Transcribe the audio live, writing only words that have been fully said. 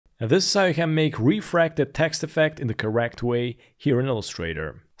And this is how you can make refracted text effect in the correct way here in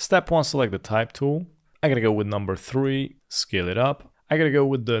Illustrator. Step 1, select the type tool. I gotta go with number 3, scale it up. I gotta go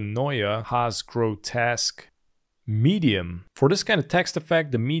with the Neue Haas Grotesque medium. For this kind of text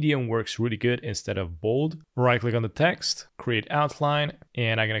effect, the medium works really good instead of bold. Right click on the text, create outline,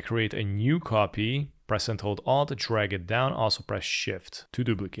 and I'm gonna create a new copy. Press and hold Alt, drag it down, also press Shift to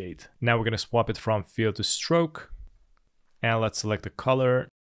duplicate. Now we're gonna swap it from fill to stroke. And let's select the color.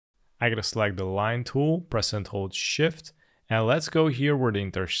 I gotta select the line tool, press and hold Shift. And let's go here where they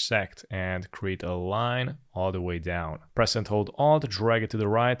intersect and create a line all the way down. Press and hold Alt, drag it to the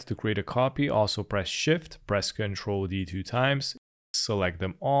right to create a copy. Also press Shift, press Ctrl D 2 times. Select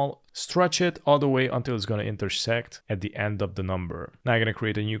them all, stretch it all the way until it's going to intersect at the end of the number. Now I'm going to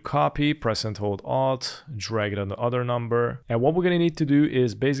create a new copy, press and hold Alt, drag it on the other number. And what we're going to need to do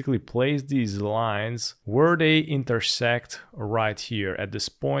is basically place these lines where they intersect right here at this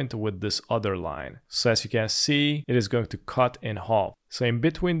point with this other line. So as you can see, it is going to cut in half. So in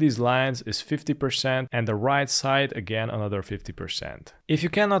between these lines is 50% and the right side again another 50%. If you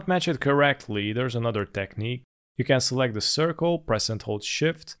cannot match it correctly, there's another technique. You can select the circle, press and hold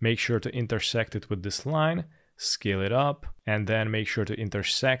Shift, make sure to intersect it with this line, scale it up, and then make sure to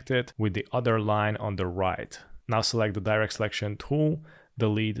intersect it with the other line on the right. Now select the direct selection tool,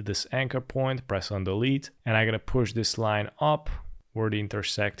 delete this anchor point, press on delete, and I'm gonna push this line up where they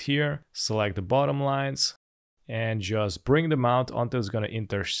intersect here, select the bottom lines, and just bring them out until it's gonna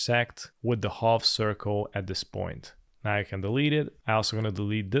intersect with the half circle at this point. Now I can delete it. I'm also gonna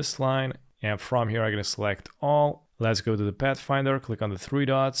delete this line. And from here, I'm going to select all. Let's go to the Pathfinder, click on the 3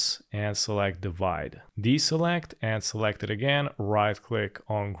 dots and select divide. Deselect and select it again, right click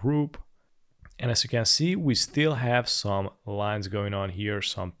on group. And as you can see, we still have some lines going on here,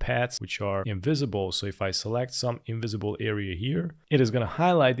 some paths which are invisible. So if I select some invisible area here, it is going to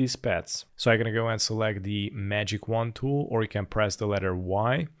highlight these paths. So I'm going to go and select the magic wand tool, or you can press the letter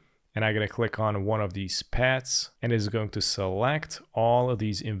Y. And I'm going to click on one of these paths and it's going to select all of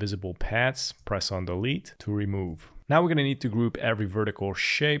these invisible paths. Press on delete to remove. Now we're going to need to group every vertical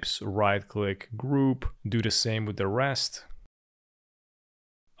shapes. Right click, group, do the same with the rest.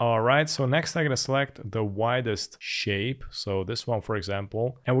 Alright, so next I'm going to select the widest shape. So this one, for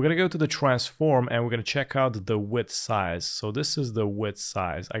example, and we're going to go to the transform and we're going to check out the width size. So this is the width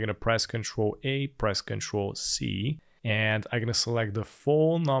size. I'm going to press Ctrl A, press Ctrl C. And I'm going to select the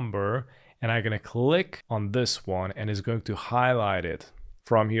full number and I'm going to click on this one and it's going to highlight it.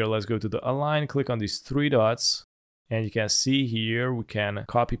 From here, let's go to the align, click on these 3 dots and you can see here we can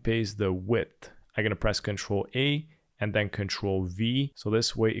copy paste the width. I'm going to press Ctrl A and then Ctrl V. So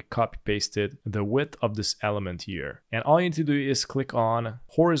this way it copy pasted the width of this element here. And all you need to do is click on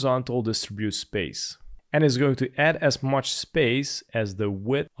horizontal distribute space. And it's going to add as much space as the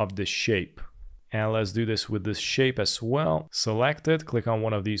width of the shape. And let's do this with this shape as well. Select it, click on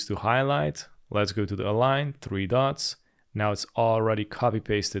one of these to highlight. Let's go to the align, 3 dots. Now it's already copy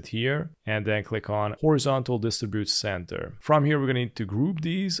pasted here. And then click on horizontal distribute center. From here, we're gonna need to group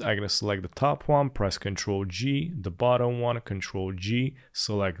these. I'm gonna select the top one, press Ctrl G, the bottom one, Ctrl G,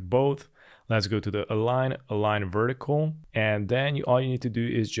 select both. Let's go to the align, align vertical. And then all you need to do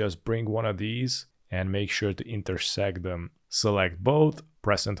is just bring one of these and make sure to intersect them. Select both,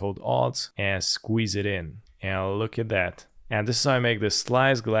 press and hold Alt and squeeze it in. And look at that. And this is how I make this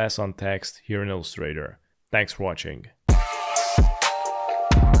slice glass on text here in Illustrator. Thanks for watching.